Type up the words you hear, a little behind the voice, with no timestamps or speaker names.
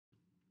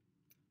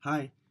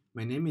Hi,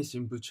 my name is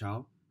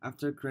Chou.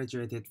 After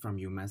graduated from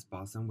UMass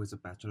Boston with a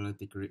bachelor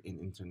degree in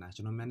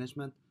international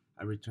management,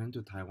 I returned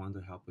to Taiwan to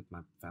help with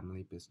my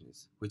family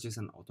business, which is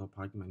an auto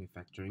part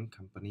manufacturing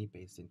company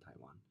based in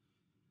Taiwan.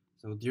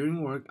 So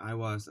during work, I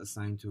was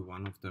assigned to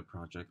one of the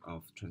project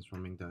of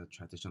transforming the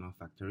traditional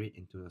factory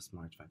into a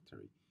smart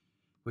factory,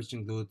 which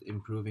include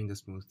improving the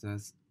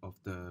smoothness of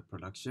the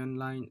production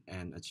line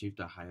and achieve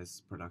the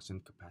highest production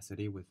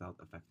capacity without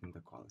affecting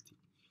the quality.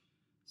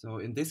 So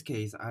in this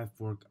case, I've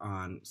worked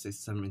on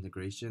system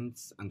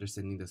integrations,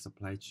 understanding the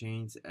supply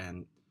chains,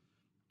 and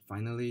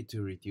finally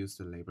to reduce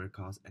the labor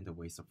cost and the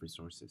waste of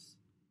resources.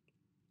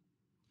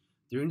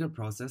 During the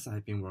process,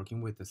 I've been working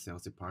with the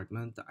sales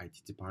department, the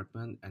IT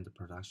department, and the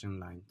production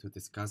line to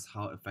discuss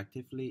how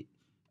effectively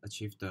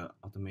achieve the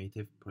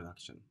automated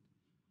production.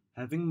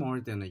 Having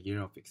more than a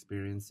year of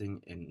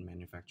experiencing in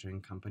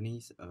manufacturing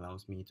companies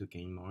allows me to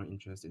gain more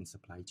interest in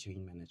supply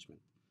chain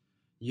management.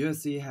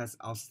 USC has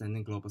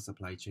outstanding global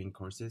supply chain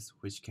courses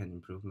which can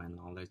improve my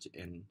knowledge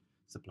in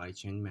supply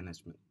chain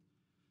management.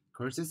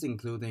 Courses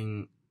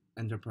including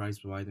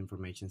enterprise-wide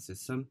information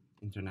system,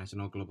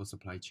 international global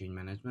supply chain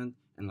management,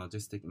 and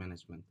logistic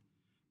management.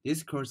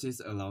 These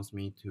courses allows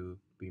me to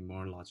be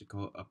more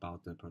logical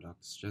about the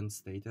production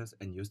status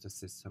and use the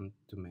system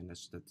to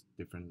manage the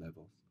different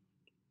levels.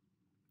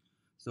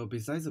 So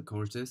besides the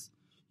courses,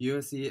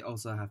 USC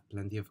also have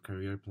plenty of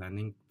career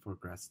planning for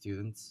grad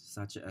students,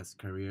 such as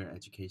career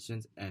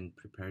education and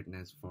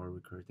preparedness for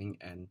recruiting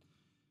and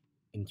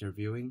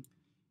interviewing,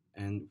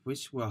 and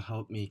which will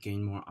help me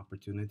gain more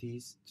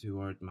opportunities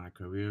toward my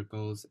career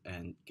goals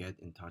and get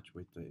in touch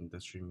with the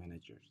industry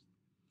managers.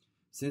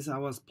 Since I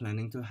was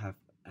planning to have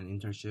an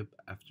internship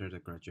after the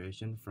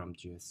graduation from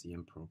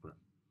GSCM program.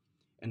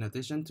 In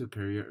addition to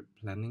career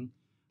planning,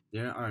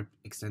 there are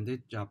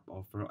extended job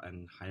offer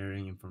and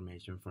hiring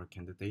information for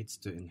candidates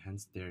to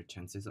enhance their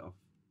chances of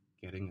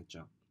getting a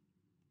job.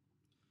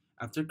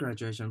 After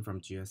graduation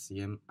from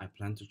GSCM, I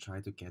plan to try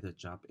to get a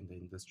job in the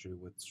industry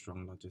with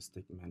strong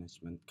logistic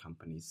management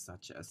companies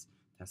such as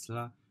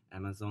Tesla,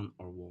 Amazon,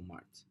 or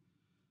Walmart.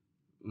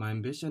 My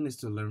ambition is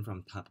to learn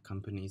from top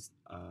companies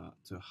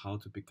to how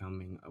to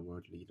becoming a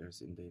world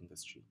leaders in the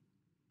industry.